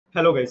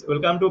Hello guys,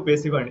 welcome to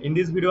Passivern. In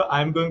this video,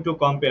 I am going to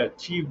compare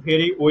three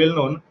very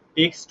well-known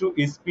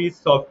text-to-speech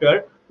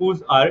software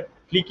whose are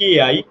Fliki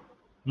AI,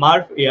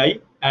 Murf AI,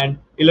 and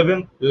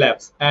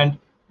Elevenlabs. And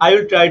I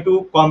will try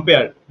to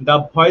compare the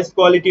voice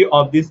quality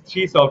of these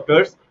three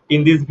softwares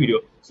in this video.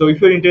 So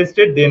if you're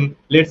interested, then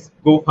let's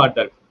go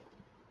further.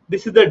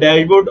 This is the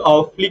dashboard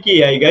of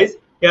Fliki AI, guys.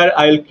 Here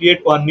I will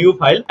create one new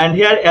file, and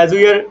here as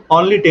we are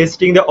only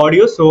testing the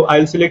audio, so I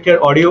will select here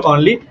audio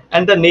only,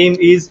 and the name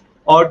is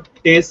odd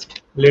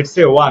test, let's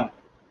say 1,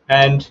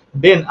 and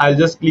then I'll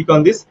just click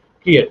on this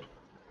create,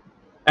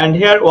 and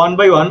here one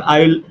by one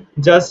I will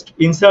just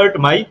insert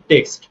my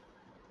text.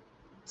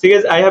 So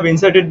guys, I have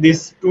inserted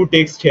these two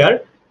text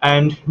here,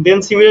 and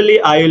then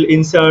similarly I will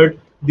insert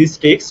this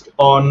text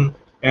on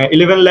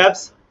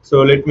Elevenlabs.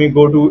 So let me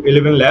go to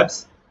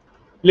Elevenlabs.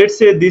 Let's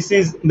say this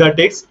is the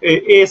text,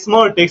 a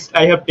small text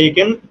I have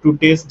taken to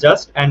test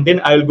just, and then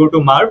I will go to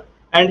Murf,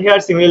 and here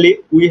similarly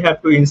we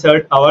have to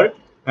insert our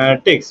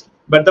text.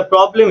 But the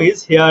problem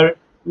is here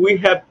we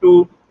have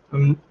to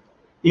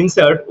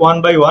insert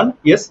one by one.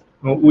 Yes,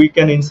 we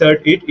can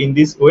insert it in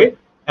this way,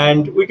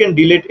 and we can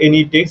delete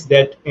any text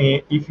that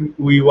if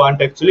we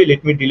want. Actually,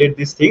 let me delete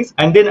these things,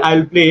 and then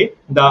I'll play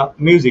the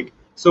music.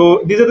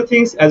 So these are the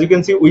things. As you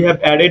can see, we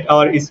have added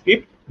our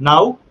script.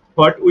 Now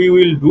what we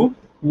will do,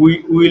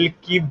 we will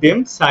keep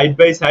them side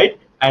by side,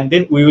 and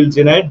then we will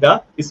generate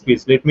the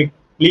speech. Let me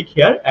click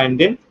here, and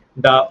then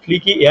the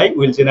Fliki AI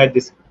will generate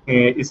this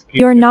script.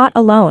 You're not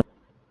alone.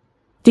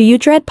 Do you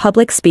dread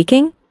public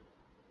speaking?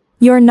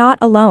 You're not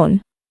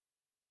alone.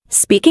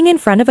 Speaking in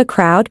front of a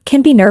crowd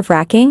can be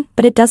nerve-wracking,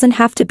 but it doesn't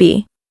have to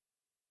be.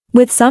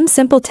 With some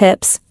simple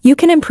tips, you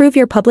can improve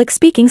your public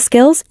speaking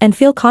skills and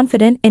feel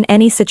confident in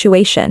any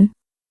situation.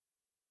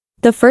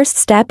 The first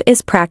step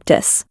is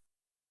practice.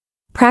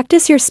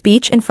 Practice your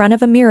speech in front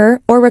of a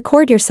mirror or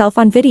record yourself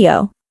on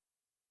video.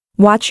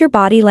 Watch your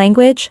body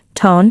language,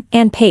 tone,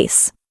 and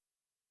pace.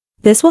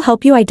 This will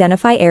help you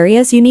identify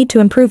areas you need to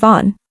improve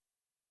on.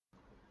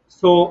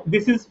 So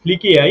this is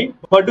Fliki AI.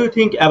 What do you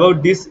think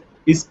about this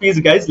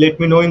speech, guys? Let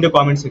me know in the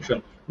comment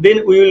section.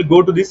 Then we will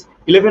go to this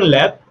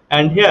Elevenlabs,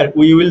 and here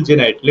we will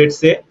generate. Let's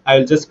say I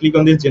will just click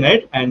on this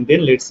generate, and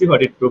then let's see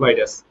what it provides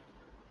us.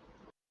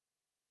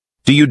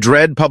 Do you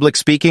dread public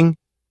speaking?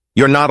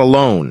 You're not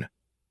alone.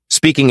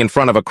 Speaking in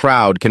front of a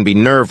crowd can be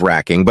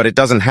nerve-wracking, but it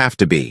doesn't have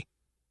to be.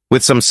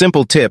 With some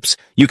simple tips,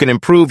 you can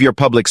improve your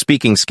public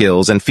speaking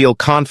skills and feel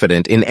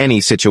confident in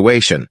any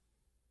situation.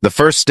 The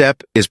first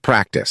step is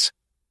practice.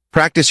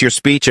 Practice your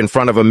speech in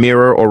front of a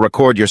mirror or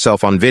record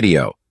yourself on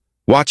video.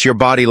 Watch your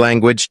body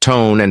language,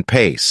 tone, and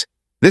pace.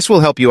 This will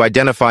help you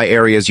identify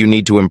areas you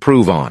need to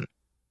improve on.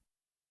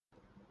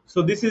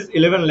 So this is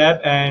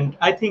Elevenlabs, and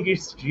I think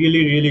it's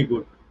really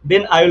good.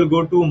 Then I will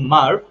go to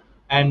Murf,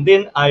 and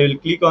then I will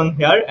click on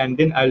here, and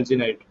then I will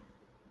generate.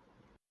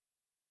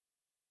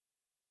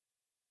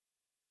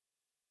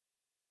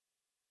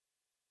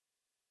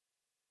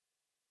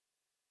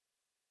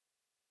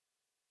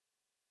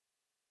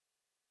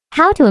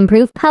 How to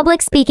improve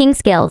public speaking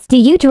skills. Do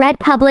you dread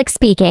public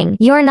speaking?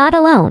 You're not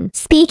alone.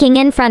 Speaking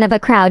in front of a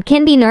crowd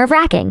can be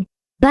nerve-wracking,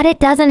 but it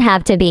doesn't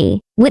have to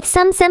be. With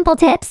some simple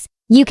tips,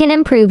 you can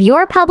improve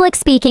your public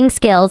speaking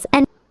skills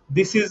and...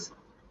 This is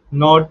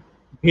not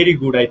very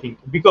good, I think,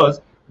 because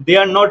they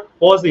are not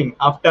pausing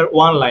after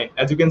one line.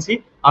 As you can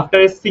see,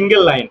 after a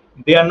single line,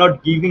 they are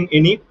not giving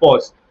any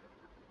pause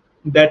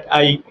that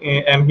I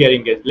am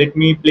hearing. Guys, let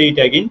me play it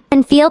again.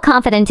 And feel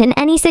confident in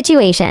any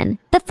situation.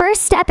 The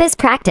first step is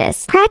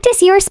practice.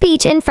 Practice your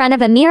speech in front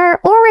of a mirror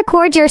or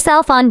record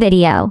yourself on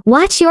video.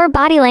 Watch your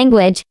body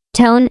language,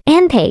 tone,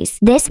 and pace.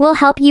 This will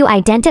help you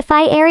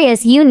identify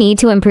areas you need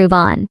to improve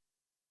on.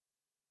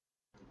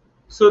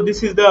 So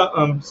this is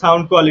the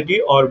sound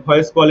quality or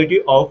voice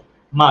quality of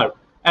Murf.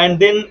 And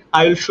then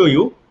I will show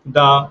you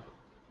the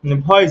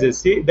voices.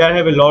 See, there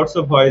have lots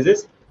of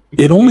voices.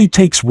 It only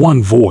takes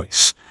one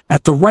voice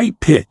at the right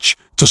pitch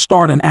to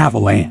start an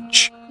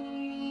avalanche.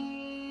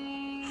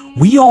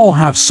 We all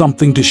have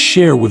something to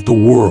share with the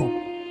world.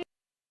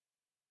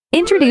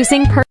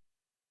 Introducing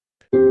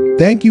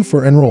Thank you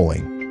for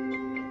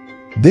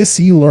enrolling.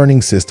 This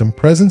e-learning system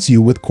presents you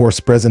with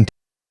course presentation.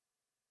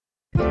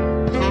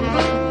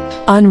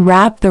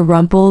 Unwrap the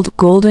rumpled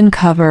golden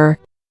cover.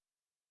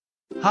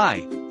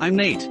 Hi, I'm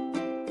Nate.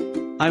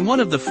 I'm one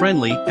of the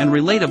friendly and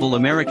relatable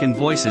American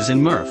voices in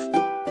Murf.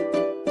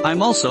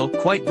 I'm also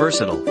quite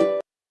versatile.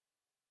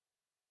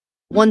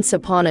 Once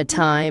upon a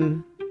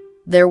time,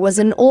 there was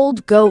an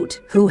old goat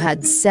who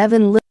had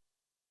 7 little...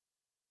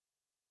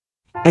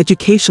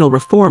 Educational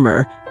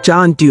reformer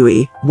John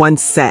Dewey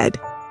once said,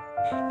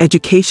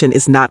 "Education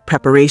is not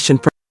preparation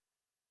for..."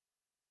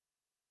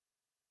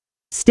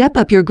 Step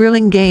up your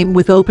grilling game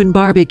with Open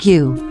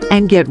Barbecue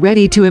and get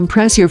ready to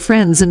impress your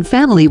friends and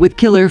family with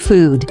killer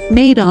food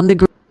made on the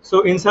grill.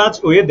 So in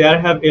such way, there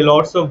have a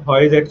lots of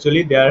voice.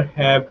 Actually, there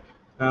have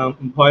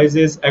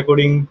voices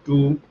according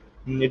to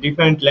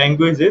different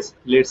languages.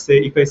 Let's say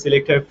if I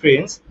select a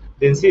French,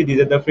 then see these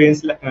are the French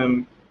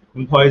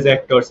voice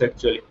actors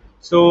actually.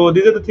 So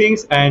these are the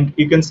things, and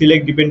you can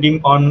select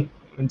depending on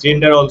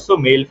gender also,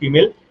 male,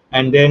 female,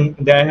 and then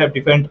they have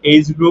different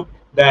age group.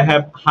 They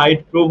have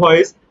hide pro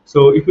voice.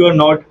 So if you are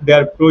not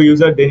their pro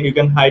user, then you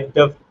can hide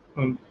the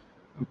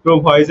pro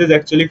voices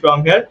actually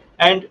from here.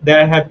 And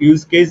they have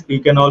use case. You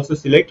can also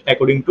select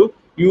according to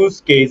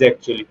use case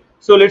actually.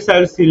 So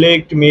I'll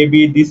select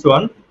maybe this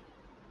one,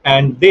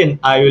 and then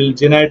I will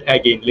generate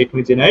again. Let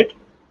me generate.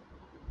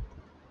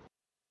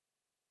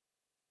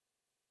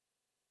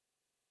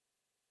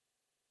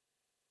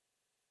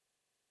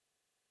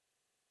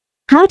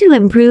 How to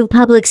improve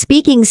public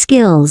speaking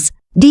skills.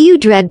 Do you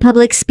dread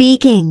public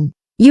speaking?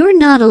 You're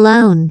not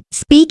alone.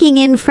 Speaking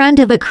in front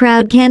of a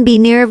crowd can be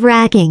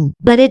nerve-wracking,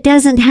 but it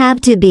doesn't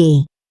have to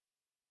be.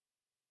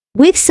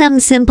 With some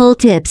simple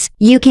tips,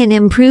 you can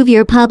improve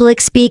your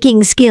public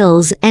speaking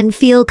skills and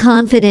feel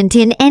confident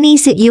in any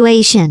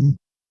situation.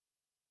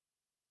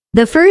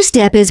 The first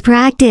step is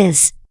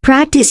practice.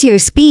 Practice your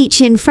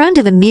speech in front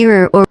of a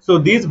mirror or... So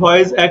this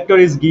voice actor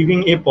is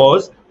giving a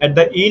pause at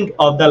the end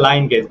of the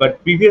line, guys.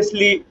 But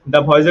previously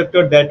the voice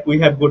actor that we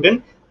have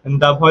gotten,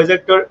 and the voice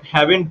actor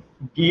haven't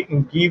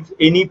give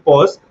any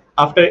pause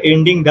after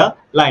ending the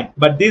line.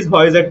 But this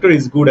voice actor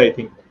is good, I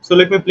think. So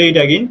let me play it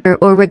again.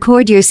 Or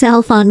record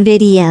yourself on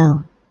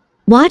video.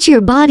 Watch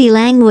your body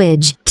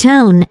language,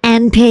 tone,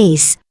 and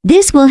pace.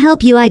 This will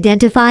help you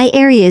identify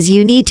areas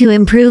you need to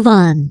improve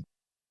on.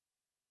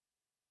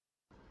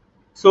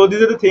 So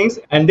these are the things.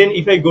 And then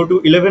if I go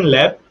to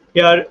Elevenlabs,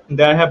 here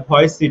they have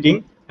voice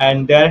setting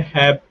and there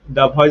have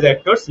the voice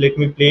actors. Let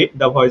me play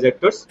the voice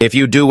actors. If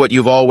you do what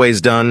you've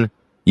always done,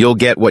 you'll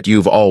get what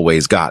you've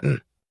always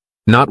gotten.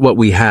 Not what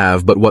we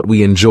have, but what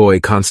we enjoy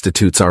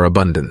constitutes our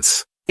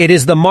abundance. It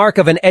is the mark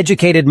of an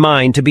educated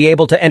mind to be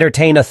able to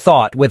entertain a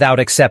thought without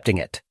accepting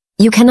it.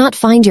 You cannot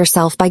find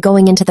yourself by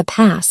going into the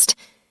past.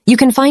 You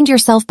can find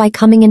yourself by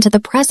coming into the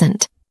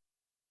present.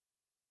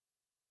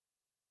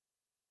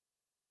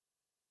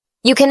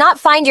 You cannot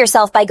find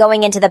yourself by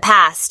going into the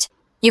past.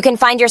 You can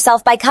find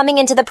yourself by coming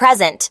into the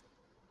present.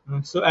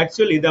 So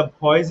actually the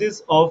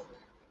voices of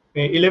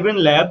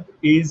Elevenlabs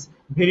is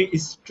very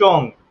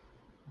strong,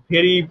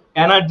 very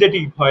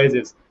energetic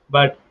voices.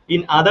 But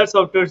in other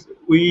softwares,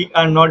 we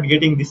are not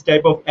getting this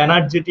type of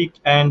energetic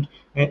and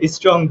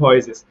strong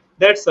voices.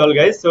 That's all,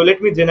 guys. So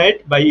let me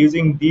generate by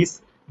using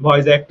this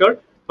voice actor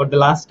for the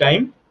last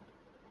time.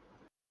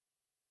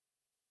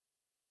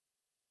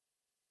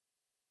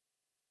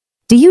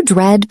 Do you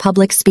dread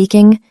public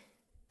speaking?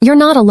 You're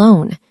not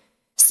alone.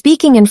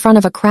 Speaking in front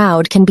of a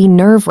crowd can be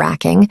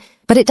nerve-wracking,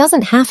 but it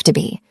doesn't have to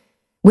be.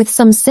 With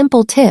some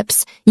simple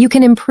tips, you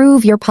can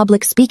improve your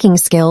public speaking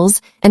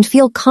skills and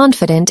feel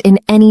confident in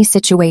any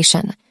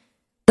situation.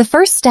 The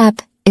first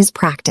step is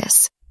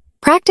practice.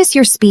 Practice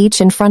your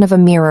speech in front of a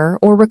mirror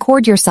or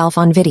record yourself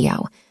on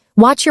video.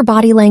 Watch your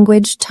body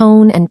language,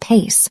 tone, and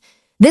pace.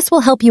 This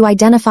will help you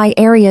identify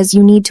areas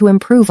you need to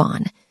improve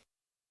on.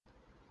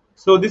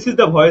 So this is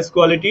the voice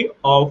quality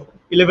of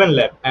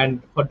Elevenlabs,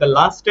 and for the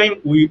last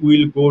time we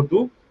will go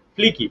to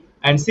Fliki,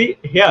 and see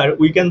here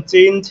we can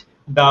change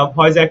the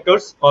voice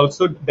actors.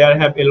 Also there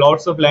have a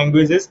lots of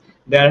languages,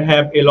 there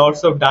have a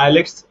lots of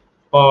dialects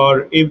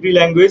for every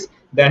language,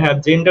 there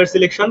have gender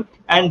selection,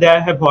 and there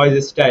have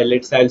voice style.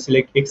 I'll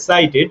select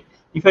excited.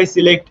 If I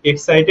select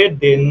excited,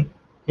 then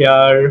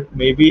here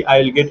maybe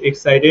I'll get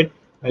excited.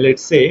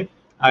 Let's say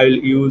I'll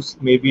use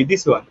maybe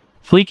this one.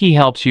 Fliki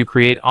helps you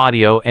create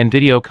audio and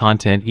video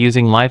content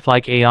using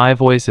lifelike AI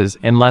voices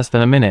in less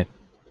than a minute.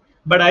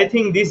 But I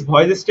think this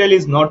voice style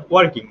is not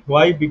working.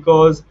 Why?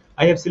 Because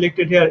I have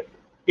selected here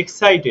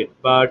excited,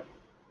 but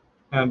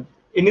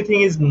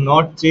anything is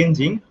not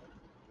changing.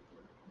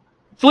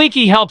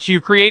 Fliki helps you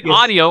create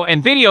audio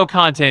and video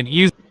content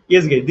using...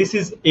 Yes, guys, this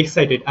is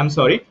excited. I'm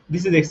sorry.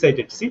 This is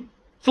excited. See?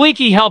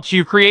 Fliki helps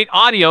you create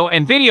audio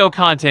and video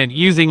content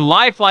using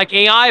lifelike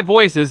AI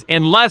voices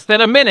in less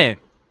than a minute.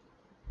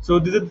 So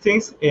these are the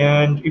things,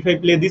 and if I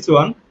play this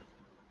one.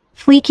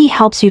 Fliki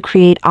helps you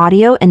create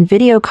audio and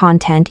video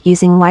content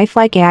using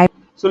lifelike AI.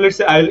 So let's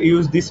say I'll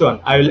use this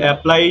one. I will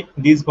apply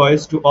this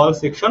voice to all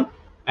section,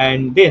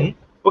 and then,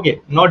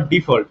 okay, not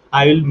default.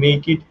 I will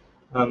make it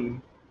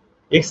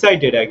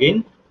excited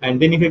again,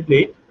 and then if I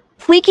play.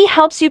 Fliki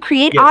helps you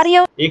create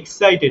audio.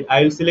 Excited.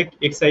 I will select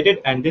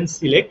excited and then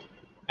select,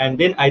 and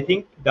then I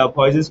think the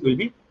voices will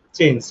be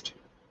changed.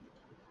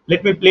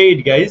 Let me play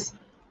it, guys.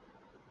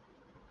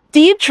 Do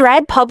you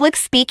dread public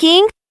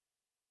speaking?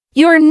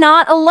 You're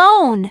not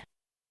alone.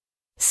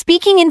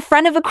 Speaking in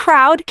front of a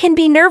crowd can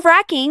be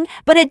nerve-wracking,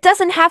 but it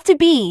doesn't have to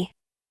be.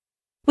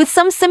 With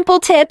some simple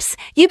tips,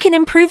 you can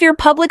improve your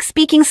public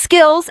speaking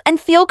skills and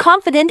feel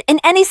confident in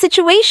any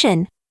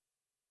situation.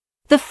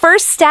 The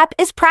first step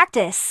is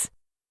practice.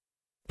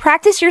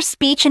 Practice your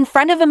speech in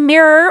front of a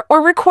mirror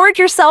or record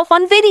yourself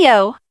on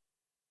video.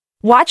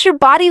 Watch your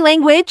body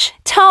language,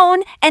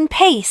 tone, and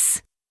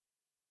pace.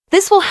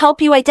 This will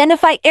help you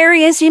identify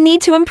areas you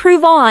need to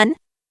improve on.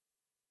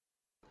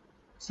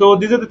 So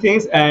these are the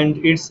things,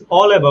 and it's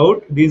all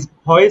about this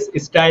voice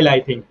style,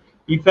 I think.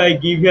 If I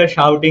give here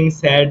shouting,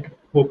 sad,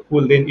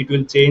 hopeful, then it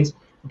will change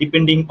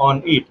depending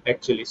on it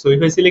actually. So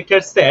if I select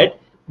here sad,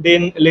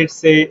 then let's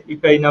say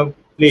if I now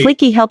play.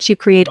 Fliki helps you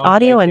create Not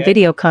audio like and that.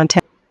 video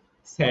content.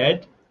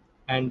 Sad,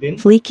 and then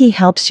Fliki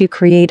helps you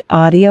create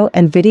audio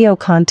and video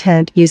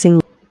content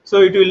using.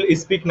 so it will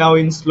speak now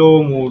in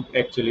slow mode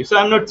actually. So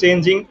I'm not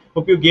changing.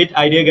 Hope you get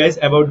idea guys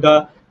about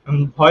the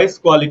voice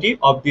quality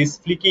of this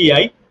Fliki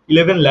AI,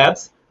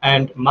 Elevenlabs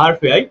and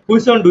Murf AI.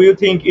 Which one do you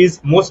think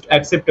is most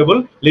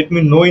acceptable? Let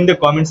me know in the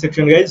comment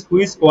section guys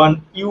which one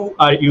you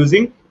are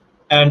using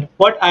and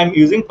what I'm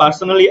using.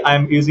 Personally,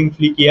 I'm using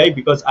Fliki AI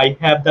because I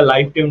have the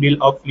lifetime deal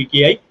of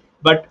Fliki AI,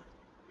 but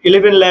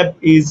Elevenlabs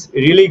is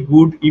really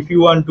good if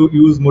you want to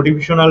use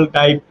motivational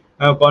type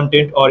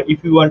content, or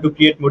if you want to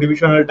create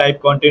motivational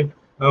type content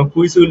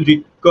which will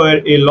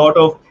require a lot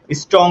of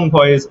strong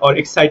voice or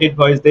excited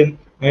voice, then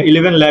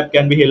Elevenlabs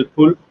can be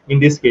helpful in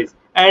this case.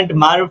 And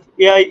Murf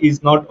AI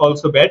is not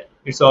also bad,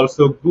 it's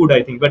also good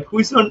I think. But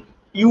which one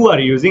you are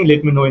using,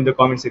 let me know in the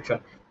comment section.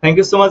 Thank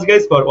you so much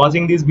guys for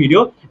watching this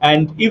video,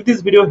 and if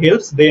this video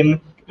helps then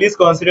please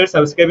consider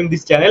subscribing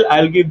this channel.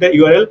 I'll give the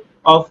URL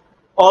of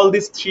all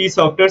these 3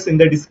 softwares in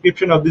the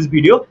description of this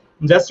video.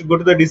 Just go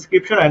to the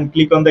description and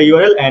click on the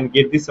URL and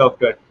get this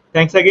software.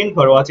 Thanks again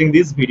for watching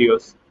these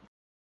videos.